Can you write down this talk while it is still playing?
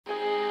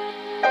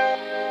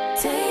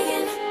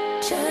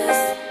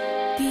just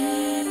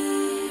be.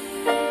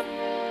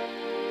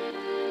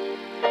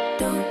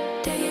 Don't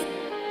take it.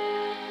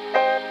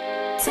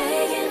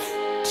 Take it.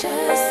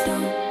 Just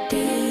don't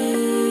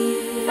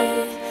be.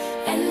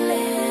 And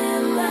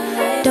live my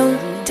life.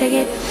 Don't take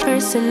it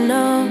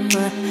personal.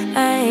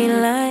 I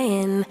ain't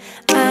lying.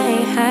 I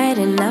ain't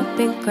hiding. I've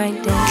been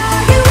grinding. You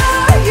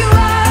are, you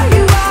are,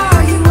 you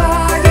are, you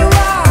are, you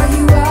are,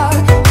 you are.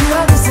 You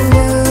are the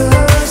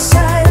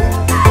solution.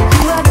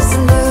 You are the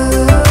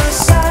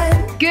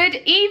solution. Good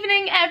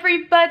evening,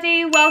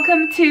 everybody.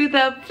 Welcome to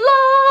the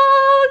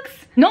vlogs.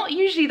 Not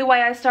usually the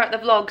way I start the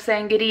vlog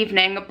saying good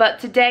evening, but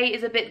today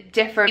is a bit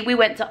different. We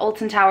went to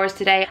Alton Towers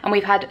today and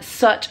we've had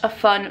such a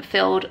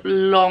fun-filled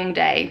long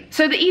day.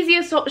 So the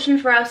easiest option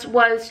for us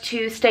was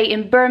to stay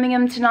in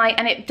Birmingham tonight,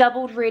 and it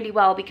doubled really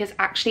well because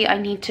actually I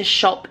need to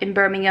shop in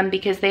Birmingham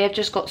because they have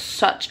just got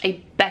such a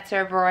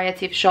better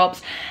variety of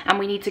shops, and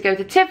we need to go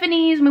to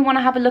Tiffany's and we want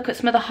to have a look at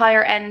some of the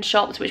higher end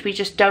shops which we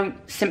just don't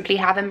simply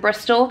have in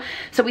Bristol.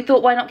 So we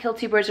thought, why not kill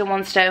two birds with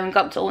one stone, go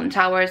up to Alton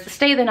Towers,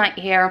 stay the night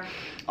here.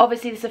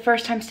 Obviously, this is the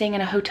first time staying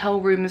in a hotel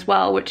room as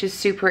well, which is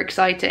super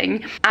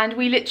exciting. And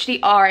we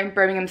literally are in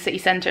Birmingham city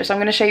centre. So I'm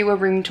going to show you a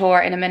room tour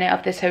in a minute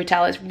of this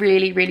hotel. It's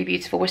really, really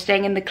beautiful. We're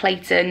staying in the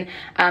Clayton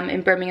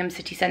in Birmingham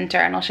city centre,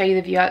 and I'll show you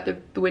the view out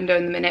the window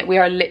in a minute. We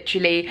are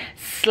literally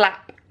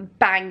slap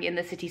bang in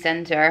the city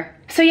centre.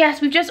 So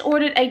yes, we've just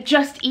ordered a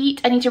Just Eat.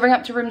 I need to ring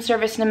up to room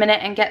service in a minute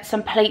and get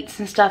some plates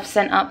and stuff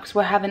sent up because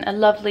we're having a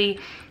lovely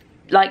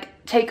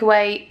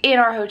takeaway in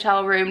our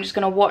hotel room. Just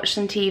gonna watch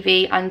some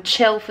TV and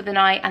chill for the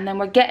night, and then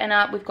we're getting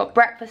up. We've got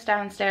breakfast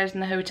downstairs in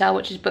the hotel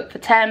which is booked for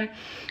 10,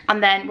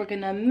 and then we're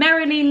gonna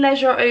merrily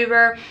leisure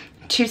over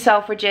to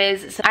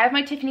Selfridges. So I have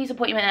my Tiffany's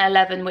appointment at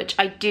 11, which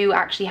I do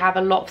actually have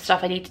a lot of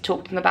stuff I need to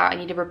talk to them about. I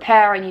need to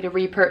repair, I need to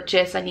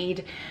repurchase, I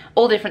need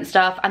all different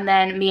stuff. And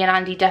then me and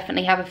Andy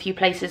definitely have a few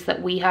places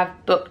that we have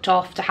booked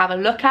off to have a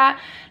look at.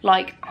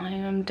 Like, I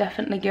am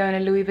definitely going to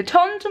Louis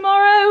Vuitton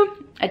tomorrow.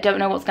 I don't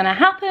know what's gonna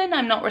happen.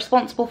 I'm not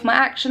responsible for my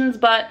actions,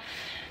 but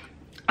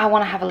I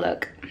want to have a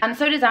look. And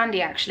so does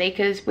Andy actually,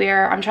 because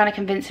I'm trying to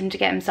convince him to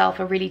get himself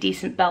a really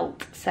decent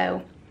belt.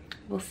 So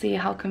we'll see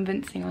how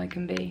convincing I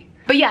can be.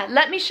 But yeah,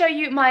 let me show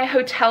you my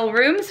hotel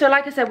room. So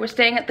like I said, we're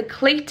staying at the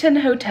Clayton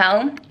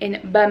Hotel in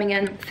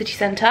Birmingham city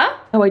centre.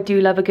 Oh, I do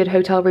love a good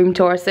hotel room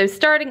tour. So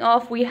starting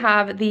off, we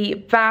have the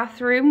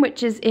bathroom,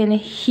 which is in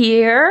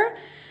here.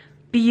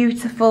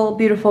 Beautiful,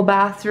 beautiful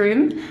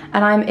bathroom.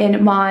 And I'm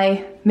in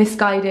my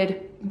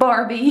misguided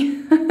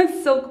Barbie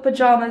silk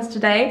pajamas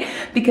today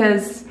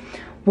because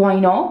why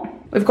not?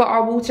 We've got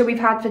our water we've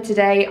had for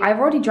today. I've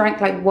already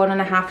drank like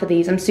 1.5 of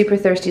these. I'm super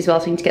thirsty as well,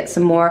 so I need to get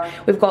some more.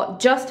 We've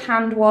got just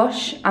hand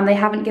wash, and they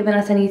haven't given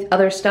us any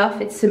other stuff.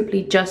 It's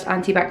simply just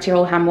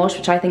antibacterial hand wash,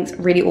 which I think is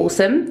really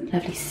awesome.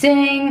 Lovely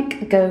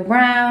sink, go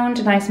round,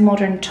 a nice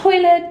modern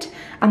toilet,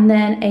 and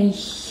then a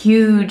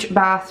huge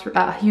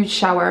huge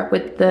shower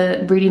with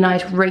the really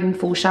nice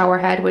rainfall shower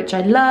head, which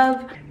I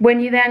love. When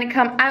you then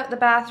come out the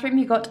bathroom,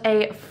 you got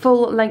a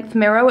full length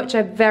mirror, which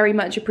I very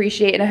much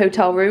appreciate in a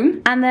hotel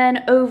room. And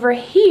then over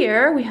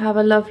here, we have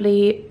a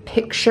lovely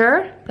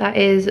picture that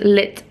is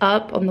lit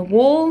up on the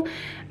wall.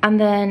 And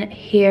then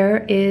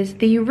here is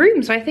the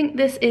room. So I think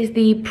this is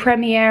the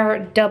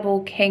Premier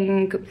double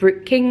king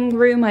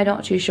room. I'm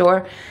not too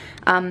sure.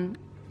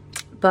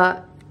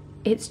 But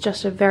it's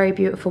just a very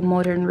beautiful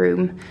modern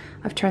room.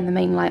 I've turned the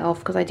main light off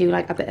because I do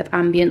like a bit of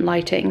ambient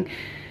lighting.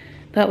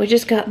 But we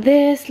just got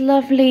this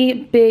lovely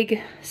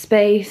big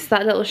space.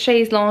 That little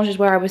chaise lounge is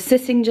where I was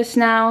sitting just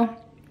now.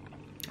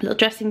 Little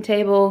dressing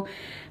table.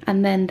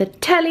 And then the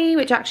telly,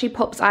 which actually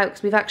pops out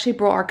because we've actually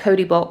brought our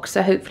Kodi box,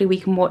 so hopefully we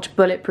can watch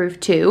Bulletproof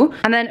 2.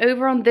 And then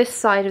over on this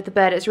side of the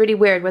bed, it's really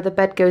weird where the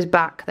bed goes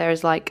back.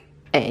 There's like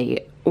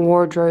a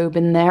wardrobe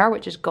in there,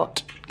 which has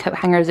got coat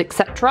hangers,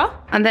 etc.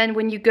 And then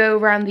when you go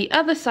around the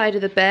other side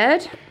of the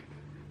bed,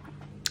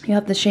 you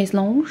have the chaise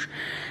lounge,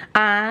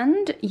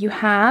 and you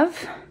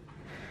have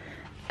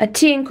a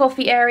tea and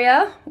coffee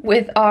area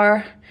with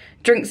our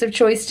drinks of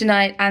choice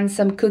tonight and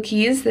some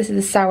cookies. This is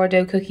the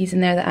sourdough cookies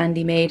in there that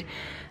Andy made.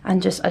 And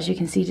just, as you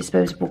can see,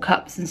 disposable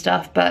cups and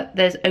stuff, but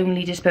there's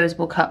only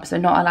disposable cups. They're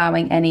not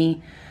allowing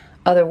any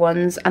other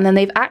ones. And then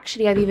they've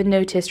actually, I've even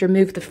noticed,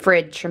 removed the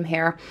fridge from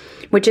here,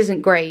 which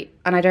isn't great.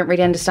 And I don't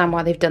really understand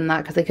why they've done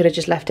that, because they could have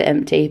just left it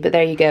empty. But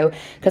there you go,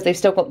 because they've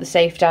still got the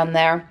safe down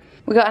there.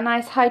 We got a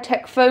nice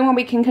high-tech phone where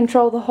we can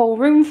control the whole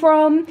room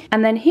from.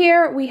 And then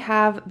here we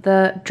have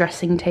the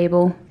dressing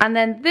table. And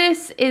then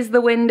this is the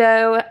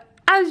window.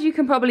 As you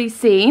can probably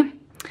see,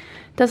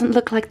 doesn't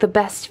look like the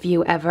best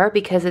view ever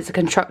because it's a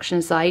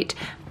construction site,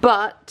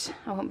 but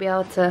I won't be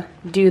able to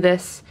do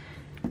this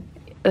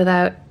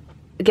without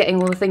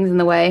getting all the things in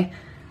the way.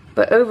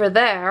 But over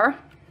there,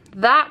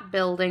 that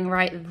building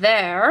right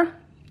there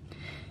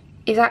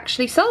is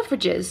actually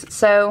Selfridges.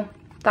 So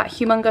that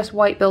humongous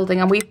white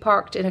building, and we've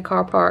parked in a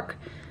car park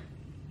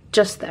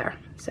just there.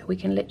 So we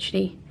can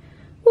literally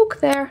walk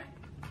there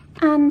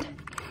and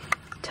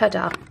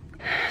ta-da.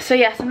 So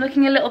yes, I'm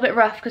looking a little bit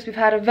rough because we've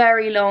had a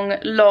very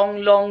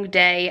long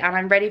day, and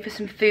I'm ready for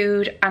some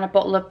food and a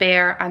bottle of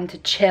beer and to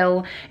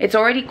chill. It's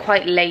already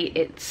quite late.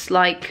 It's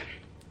like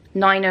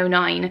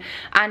 9:09.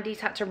 Andy's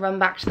had to run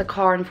back to the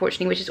car,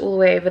 unfortunately, which is all the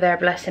way over there,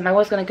 bless him. I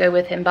was going to go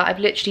with him, but I've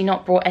literally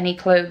not brought any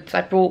clothes.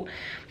 I brought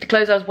the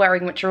clothes I was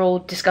wearing, which are all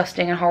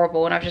disgusting and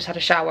horrible, and I've just had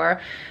a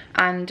shower,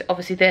 and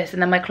obviously this,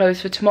 and then my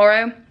clothes for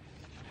tomorrow.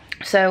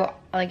 So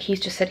like, he's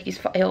just said he's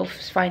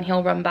fine,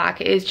 he'll run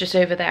back. It is just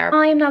over there.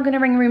 I am now going to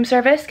ring room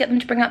service, get them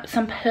to bring up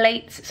some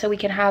plates so we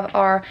can have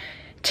our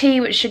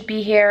tea, which should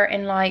be here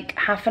in like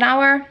half an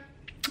hour.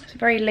 It's a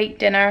very late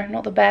dinner,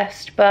 not the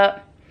best,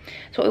 but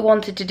it's what we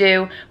wanted to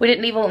do. We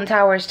didn't leave Alton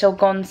Towers till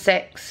gone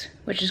 6,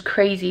 which is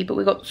crazy, but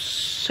we got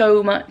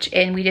so much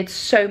in. We did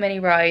so many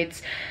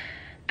rides,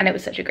 and it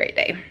was such a great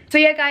day. So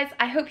yeah, guys,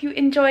 I hope you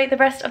enjoy the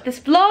rest of this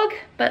vlog,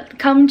 but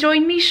come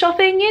join me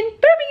shopping in Birmingham.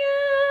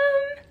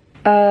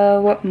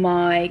 Oh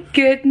my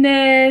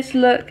goodness,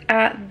 look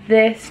at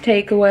this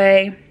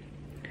takeaway.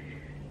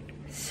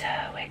 So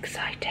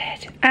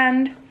excited.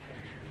 And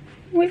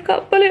we've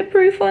got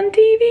Bulletproof on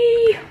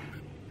TV.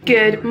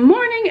 Good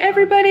morning,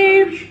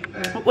 everybody.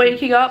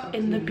 Waking up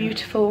in the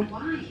beautiful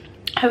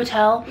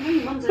hotel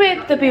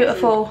with the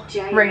beautiful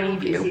rainy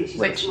view,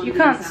 which you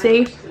can't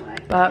see,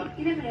 but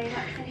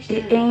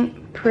it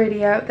ain't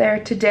pretty out there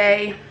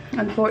today,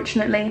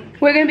 unfortunately.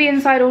 We're gonna be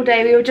inside all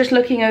day. We were just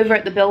looking over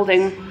at the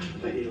building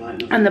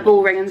and the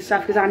bull ring and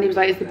stuff, because Andy was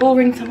like, is the bull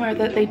ring somewhere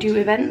that they do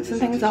events and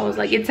things? I was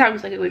like, it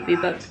sounds like it would be,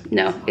 but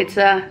no, it's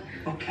a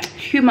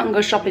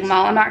humongous shopping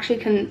mall. I'm actually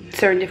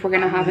concerned if we're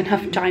gonna have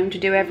enough time to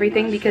do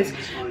everything, because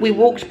we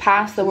walked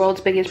past the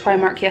world's biggest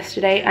Primark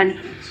yesterday, and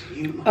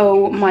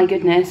oh my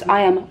goodness,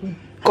 I am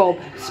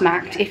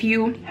gobsmacked. If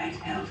you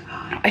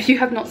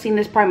have not seen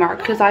this Primark,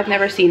 because I've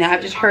never seen it,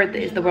 I've just heard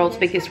that it's the world's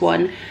biggest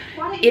one.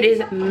 It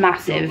is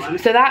massive.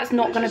 So that's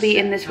not going to be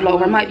in this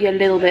vlog, or might be a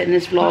little bit in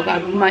this vlog. I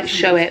might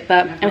show it,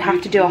 but I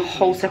have to do a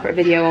whole separate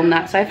video on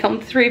that. So I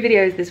filmed 3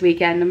 videos this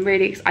weekend. I'm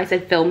really I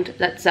said filmed,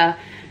 let's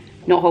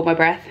not hold my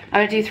breath. I'm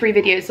gonna do 3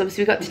 videos. So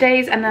obviously we've got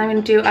today's, and then I'm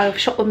gonna do a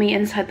shop with me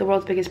inside the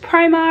world's biggest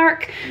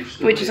Primark,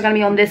 which is gonna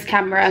be on this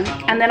camera.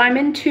 And then I'm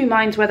in 2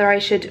 minds whether I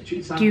should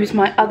use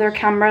my other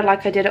camera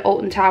like I did at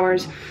Alton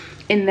Towers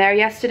in there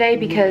yesterday,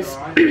 because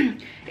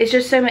it's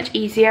just so much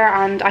easier,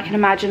 and I can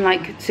imagine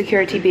like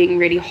security being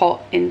really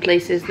hot in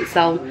places that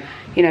sell,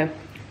 you know,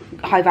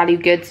 high value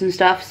goods and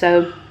stuff.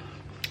 So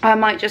I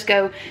might just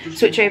go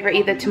switch over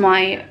either to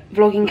my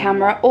vlogging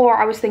camera, or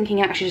I was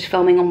thinking actually just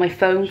filming on my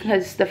phone,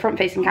 because the front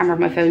facing camera of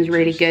my phone is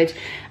really good,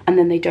 and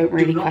then they don't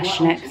really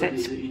question it because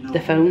it's the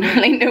phone.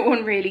 Like, no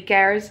one really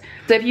cares.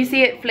 So if you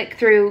see it flick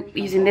through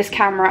using this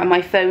camera and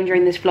my phone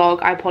during this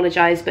vlog, I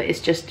apologize, but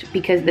it's just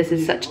because this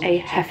is such a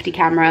hefty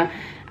camera,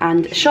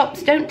 and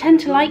shops don't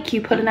tend to like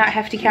you pulling out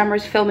hefty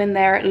cameras filming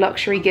their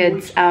luxury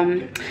goods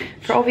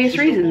for obvious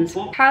reasons.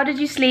 How did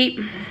you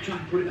sleep?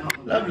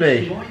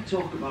 Lovely.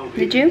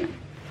 Did you?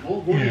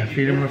 Yeah,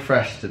 feeling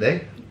refreshed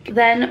today.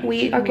 Then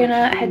we are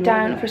gonna head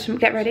down for some,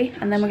 get ready,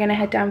 and then we're gonna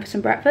head down for some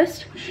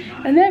breakfast,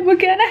 and then we're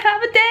gonna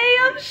have a day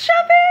of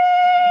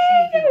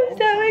shopping. I'm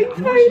so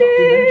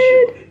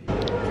excited.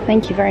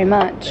 Thank you very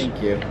much.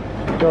 Thank you.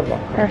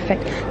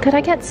 Perfect. Could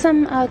I get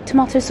some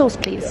tomato sauce,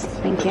 please?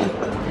 Thank you.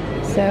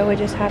 So we're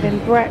just having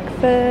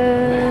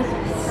breakfast.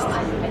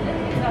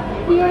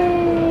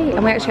 Yay!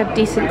 And we actually had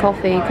decent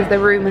coffee, because the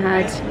room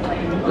had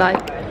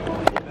like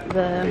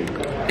the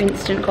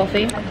instant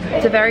coffee.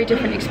 It's a very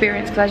different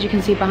experience, because as you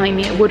can see behind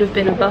me, it would have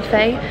been a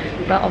buffet,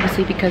 but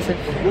obviously because of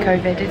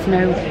COVID, it's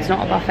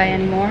not a buffet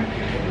anymore.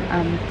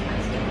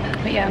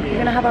 But yeah, we're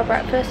gonna have our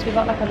breakfast. We've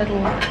got like a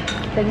little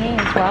thingy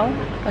as well,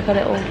 like a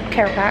little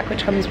care pack,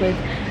 which comes with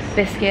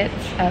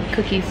biscuits,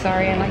 cookies,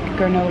 sorry, and like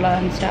granola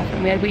and stuff,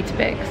 and we had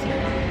Weetabix.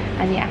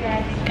 And yeah,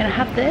 gonna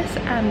have this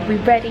and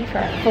we're ready for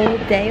a full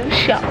day of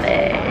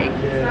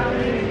shopping.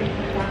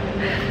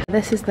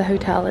 This is the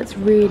hotel. It's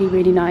really,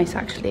 really nice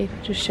actually.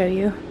 I'll just show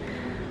you.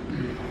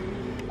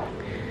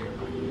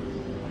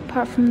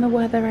 Apart from the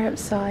weather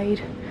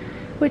outside,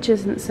 which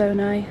isn't so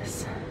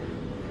nice.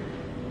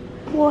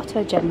 What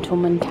a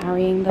gentleman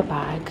carrying the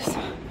bags.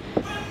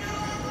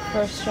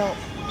 First shop,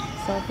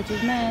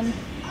 Selfridges men.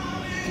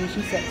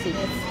 Gucci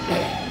sexiness.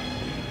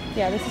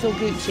 Yeah, this is all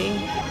Gucci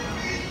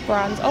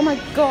brands. Oh my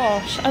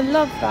gosh, I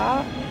love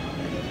that.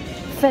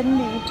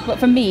 Fendi. But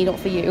for me, not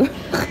for you.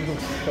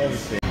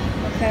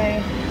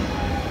 Okay,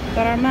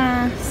 got our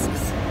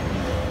masks.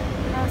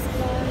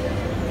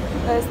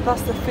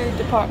 That's the food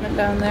department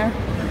down there.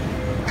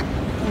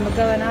 And we're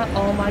going out.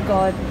 Oh my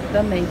god,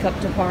 the makeup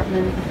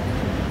department.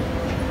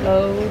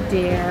 Oh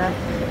dear.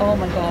 Oh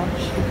my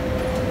gosh.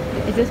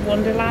 Is this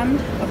Wonderland?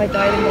 Have I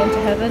died and gone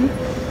to heaven?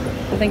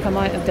 I think I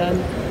might have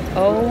done.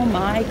 Oh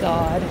my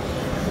god.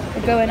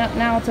 We're going up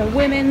now to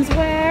women's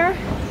wear,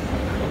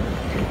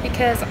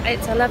 because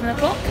it's 11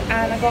 o'clock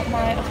and I got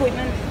my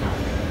appointment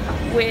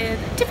with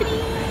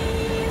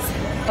Tiffany's.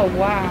 Oh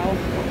wow.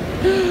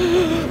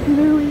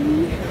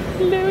 Louis.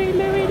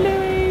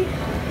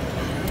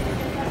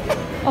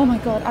 Oh my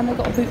god, and I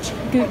got a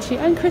Gucci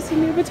and Chrissy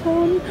Louis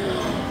Vuitton.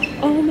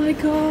 Oh my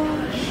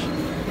gosh,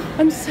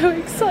 I'm so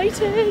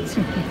excited.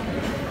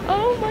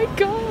 Oh my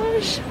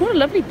gosh, what a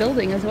lovely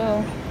building as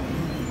well.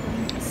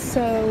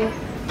 So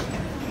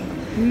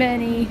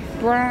many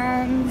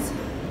brands.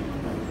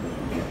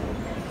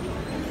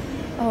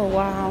 Oh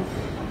wow.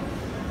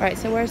 Right,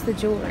 so where's the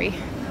jewellery?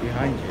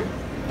 Behind you.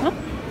 Huh?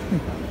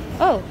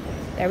 Oh,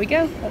 there we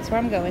go. That's where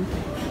I'm going.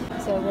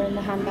 So we're in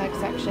the handbag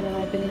section and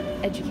I've been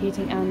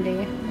educating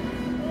Andy.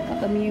 Got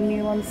the Miu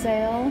Miu on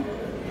sale.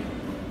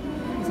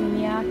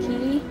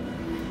 Miyake.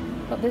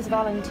 Got this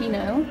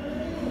Valentino.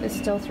 But it's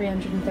still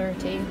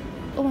 330.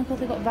 Oh my god,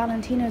 they got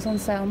Valentinos on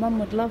sale. Mum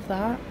would love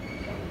that.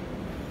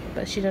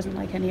 But she doesn't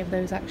like any of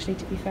those actually,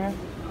 to be fair.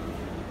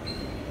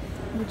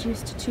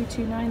 Reduced to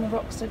 229, the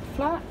Rockstud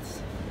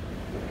flats.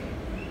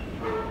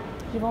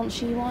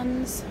 Givenchy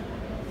ones.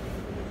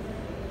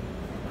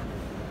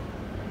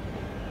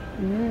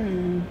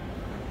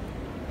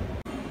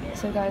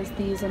 So guys,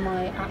 these are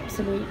my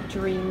absolute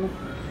dream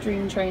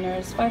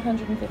trainers.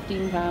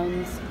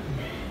 £515.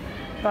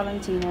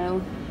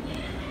 Valentino.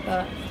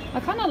 But I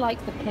kind of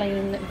like the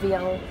plain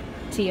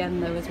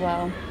VLTN though as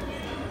well.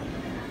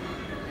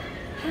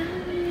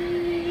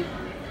 Hi.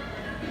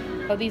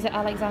 Oh, these are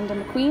Alexander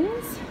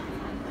McQueen's.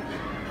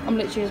 I'm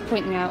literally just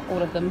pointing out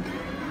all of them.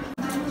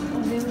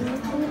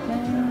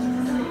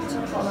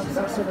 I'm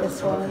obsessed with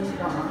this one.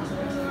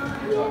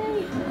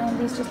 Yay! And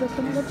he's just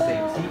looking at the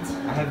belt.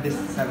 I have this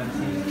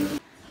 17.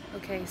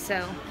 Okay,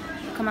 so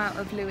come out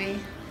of Louis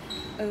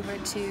over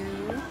to...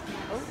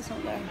 Oh, it's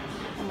not there.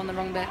 I'm on the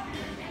wrong bit.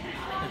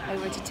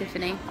 Over to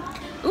Tiffany.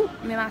 Ooh,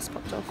 my mask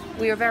popped off.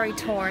 We are very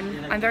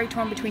torn. I'm very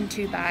torn between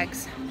two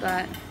bags,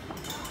 but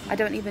I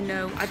don't even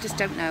know. I just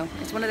don't know.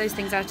 It's one of those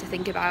things I have to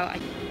think about.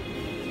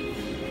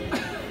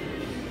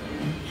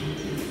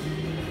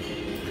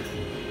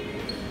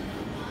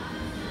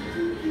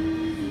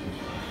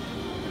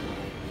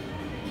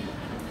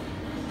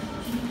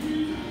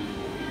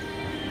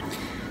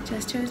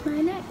 Just chose my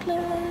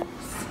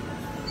necklace.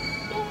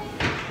 Yay.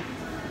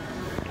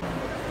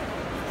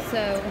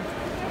 So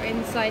we're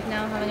inside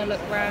now having a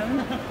look round.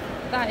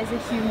 That is a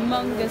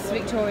humongous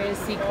Victoria's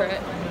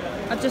Secret.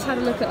 I've just had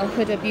a look at a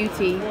Huda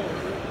Beauty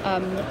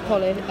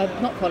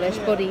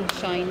body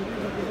shine,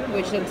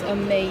 which looks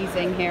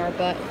amazing here,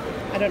 but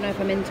I don't know if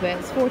I'm into it.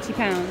 It's £40.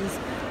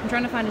 I'm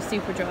trying to find a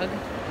Superdrug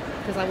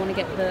because I want to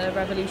get the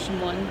Revolution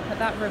one, but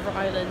that River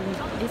Island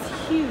is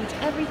huge.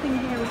 Everything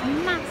here is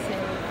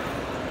massive.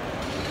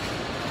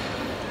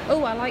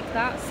 Oh, I like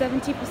that.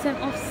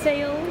 70% off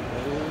sale.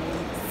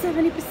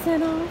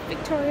 70% off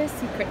Victoria's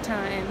Secret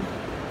time.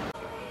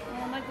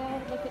 Oh my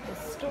god, look at the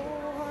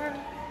store.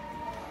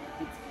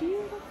 It's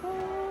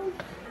beautiful.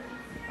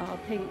 Oh,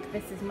 pink.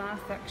 This is my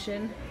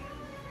section.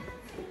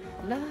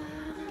 Love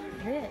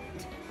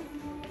it.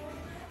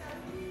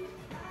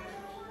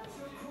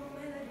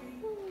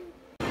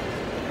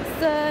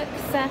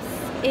 Success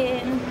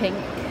in pink.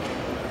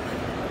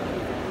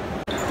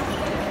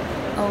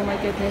 Oh my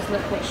goodness,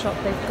 look what shop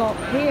they've got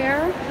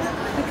here.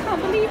 I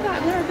can't believe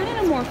that. I've never been in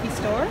a Morphe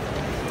store.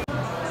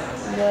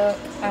 Look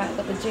at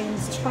the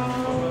James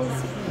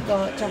Charles, we've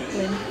got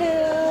Jacqueline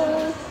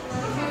Hill,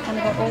 and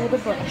we've got all the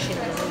brushes.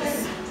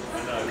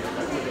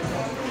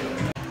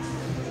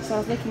 So I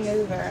was looking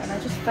over and I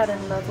just fell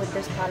in love with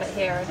this palette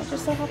here, and it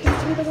just so happens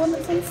to be the one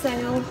that's on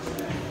sale.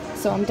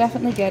 So I'm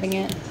definitely getting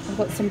it. I've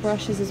got some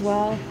brushes as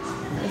well.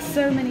 There's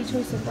so many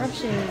choice of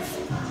brushes.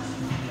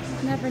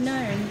 Never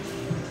known.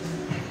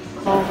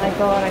 Oh my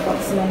god, I got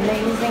some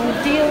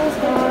amazing deals,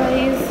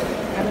 guys.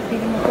 I have a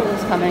feeling the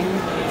fall's coming.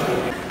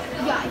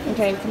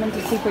 Okay, we've come into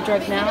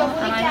Superdrug now,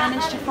 and I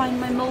managed to find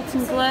my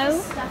Molten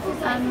Glow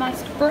and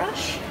Mask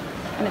brush,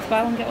 and it's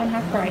buy one get one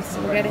half price,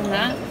 so we're getting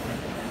that.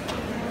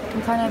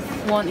 I'm kind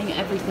of wanting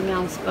everything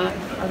else, but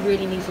I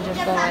really need to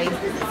just buy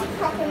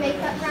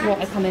what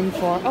I come in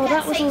for. Oh,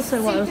 that was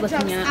also what I was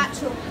looking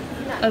at.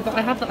 Oh, but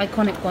I have the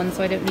iconic one,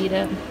 so I don't need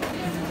it.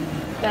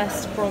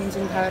 Best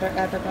bronzing powder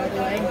ever, by the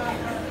way.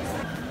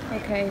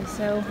 Okay,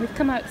 so we've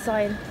come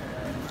outside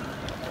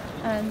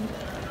and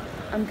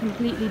I'm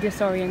completely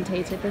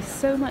disorientated. There's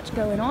so much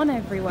going on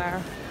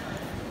everywhere.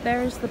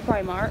 There's the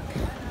Primark,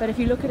 but if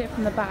you look at it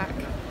from the back,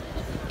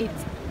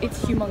 it's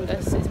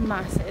humongous, it's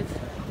massive.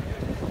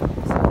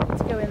 So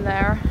let's go in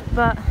there.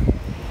 But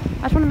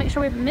I just want to make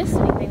sure we haven't missed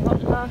anything.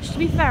 What lush. To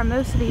be fair,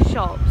 most of these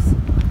shops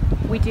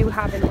we do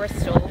have in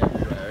Bristol.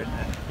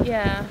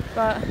 Yeah,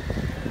 but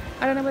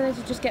I don't know whether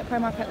to just get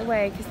Primark out of the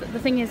way, because the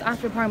thing is,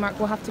 after Primark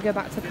we'll have to go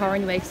back to the car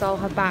anyway, because I'll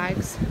have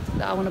bags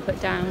that I want to put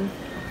down.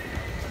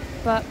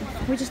 But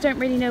we just don't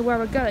really know where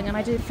we're going, and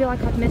I do feel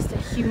like I've missed a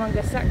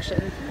humongous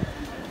section.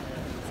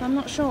 So I'm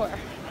not sure.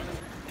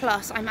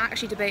 Plus, I'm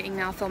actually debating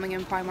now filming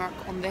in Primark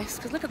on this,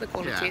 because look at the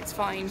quality, it's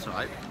fine. That's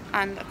right.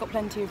 And I've got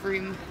plenty of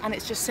room, and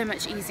it's just so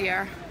much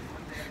easier.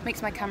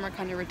 Makes my camera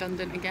kind of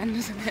redundant again,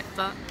 doesn't it?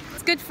 But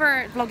it's good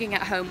for vlogging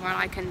at home where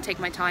I can take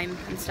my time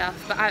and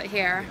stuff. But out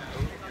here,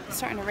 it's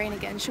starting to rain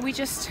again. Should we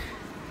just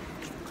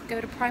go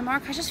to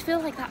Primark? I just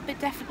feel like that bit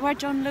definitely, where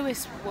John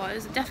Lewis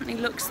was, it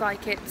definitely looks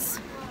like it's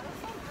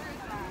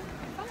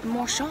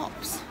more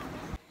shops.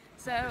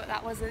 So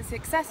that was a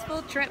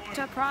successful trip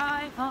to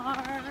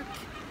Primark.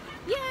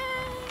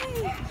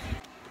 Yay!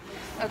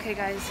 Okay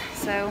guys,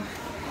 so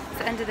it's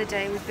the end of the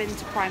day. We've been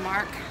to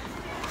Primark,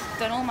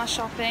 done all my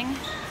shopping,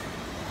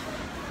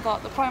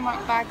 got the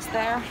Primark bags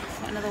there,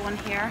 another one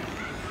here.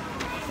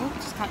 Oh,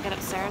 just can't get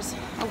upstairs.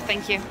 Oh,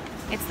 thank you.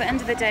 It's the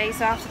end of the day,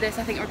 so after this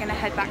I think we're going to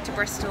head back to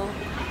Bristol.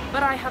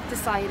 But I have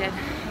decided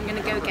I'm going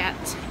to go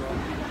get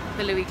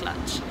the Louis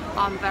clutch.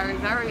 I'm very,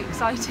 very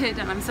excited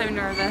and I'm so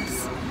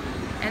nervous.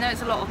 I know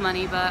it's a lot of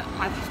money, but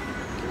I've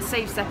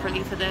saved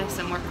separately for this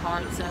and worked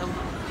hard, so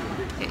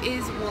it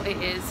is what it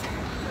is.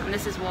 And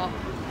this is what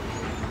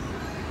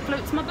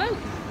floats my boat.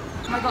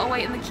 Am I got to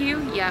wait in the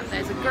queue? Yeah,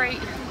 there's a great,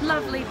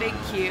 lovely big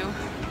queue.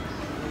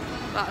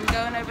 But I'm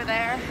going over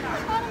there and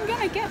I'm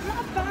gonna get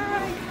my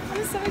bag.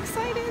 I'm so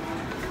excited.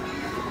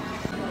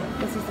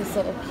 This is the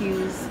sort of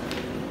queues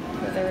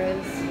that there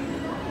is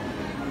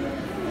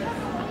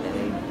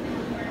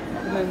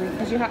at the moment,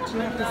 because you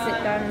actually have to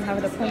sit down and have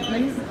an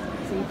appointment,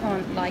 so you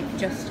can't like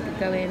just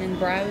go in and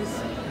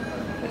browse,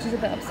 which is a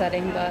bit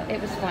upsetting, but it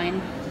was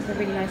fine. There's a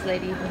really nice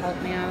lady who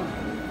helped me out.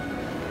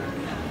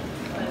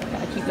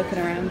 But I keep looking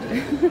around.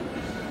 I'm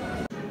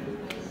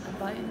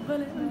biting the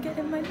bullet and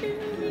getting my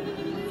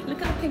Louis.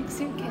 Look at the pink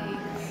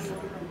suitcase.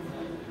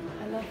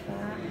 I love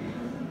that.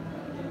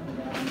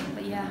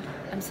 But yeah,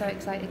 I'm so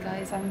excited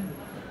guys. I'm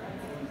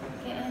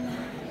getting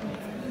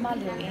my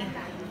Louis,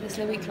 this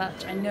Louis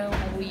clutch. I know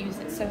I will use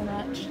it so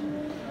much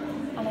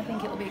and I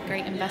think it'll be a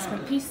great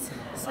investment piece.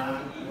 So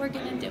we're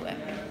gonna do it.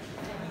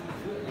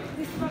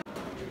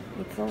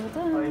 It's all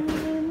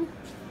done.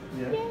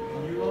 Yay!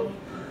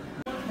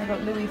 I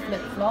got Louis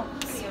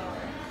flip-flops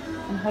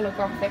and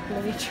holographic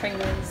Louis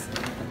trainers.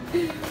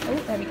 Oh,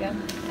 there we go.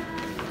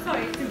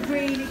 Sorry, it's a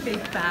really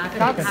big bag.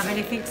 I don't have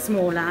anything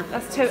smaller.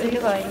 That's totally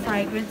fine.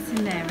 Fragrance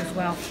in there as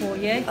well for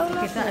you. Oh,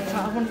 give that a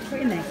try. I want to put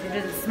it in there so it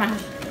doesn't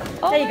smash.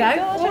 Oh there you go.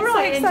 God, all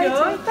right, so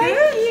enjoy.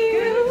 Thank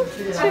you.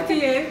 Good. Thank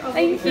you.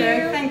 Thank you.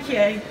 Thank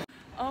you.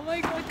 Oh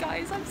my god,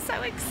 guys, I'm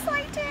so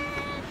excited.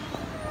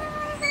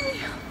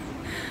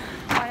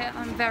 I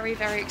am very,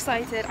 very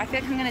excited. I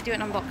think I'm going to do an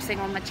unboxing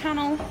on my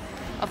channel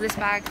of this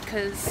bag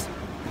because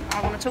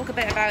I want to talk a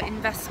bit about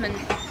investment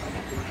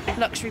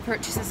luxury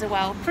purchases as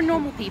well for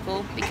normal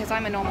people, because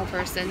I'm a normal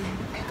person.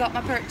 Got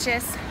my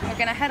purchase. We're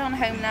going to head on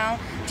home now.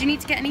 Do you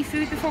need to get any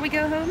food before we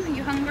go home? Are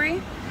you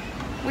hungry?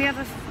 We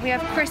have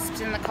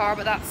crisps in the car,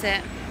 but that's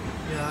it.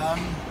 Yeah, I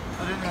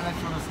don't know unless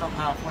you want to stop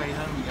halfway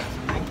home and get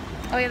something.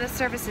 Oh yeah, there's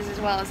services as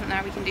well, isn't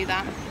there? We can do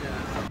that.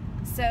 Yeah.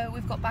 So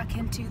we've got back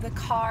into the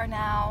car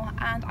now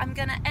and I'm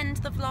gonna end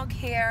the vlog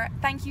here.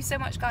 Thank you so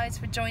much guys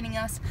for joining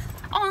us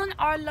on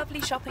our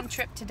lovely shopping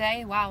trip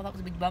today. Wow, that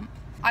was a big bump.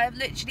 I have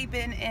literally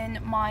been in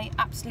my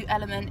absolute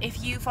element.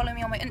 If you follow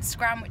me on my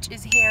Instagram, which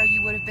is here,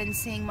 you would have been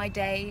seeing my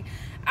day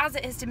as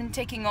it has been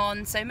ticking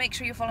on. So make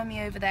sure you follow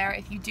me over there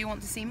if you do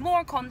want to see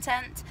more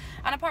content.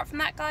 And apart from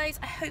that guys,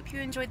 I hope you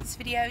enjoyed this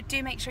video.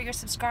 Do make sure you're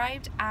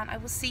subscribed and I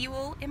will see you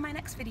all in my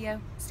next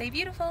video. Stay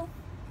beautiful.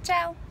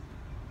 Ciao.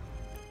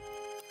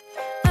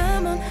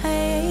 I'm on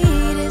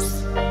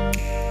hiatus.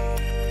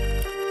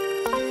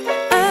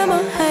 I'm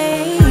on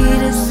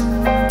hiatus.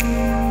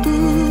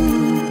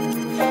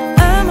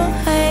 I'm on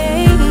hiatus.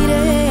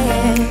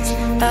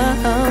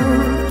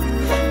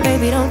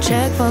 Baby, don't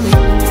check for me.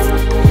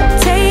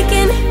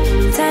 Taking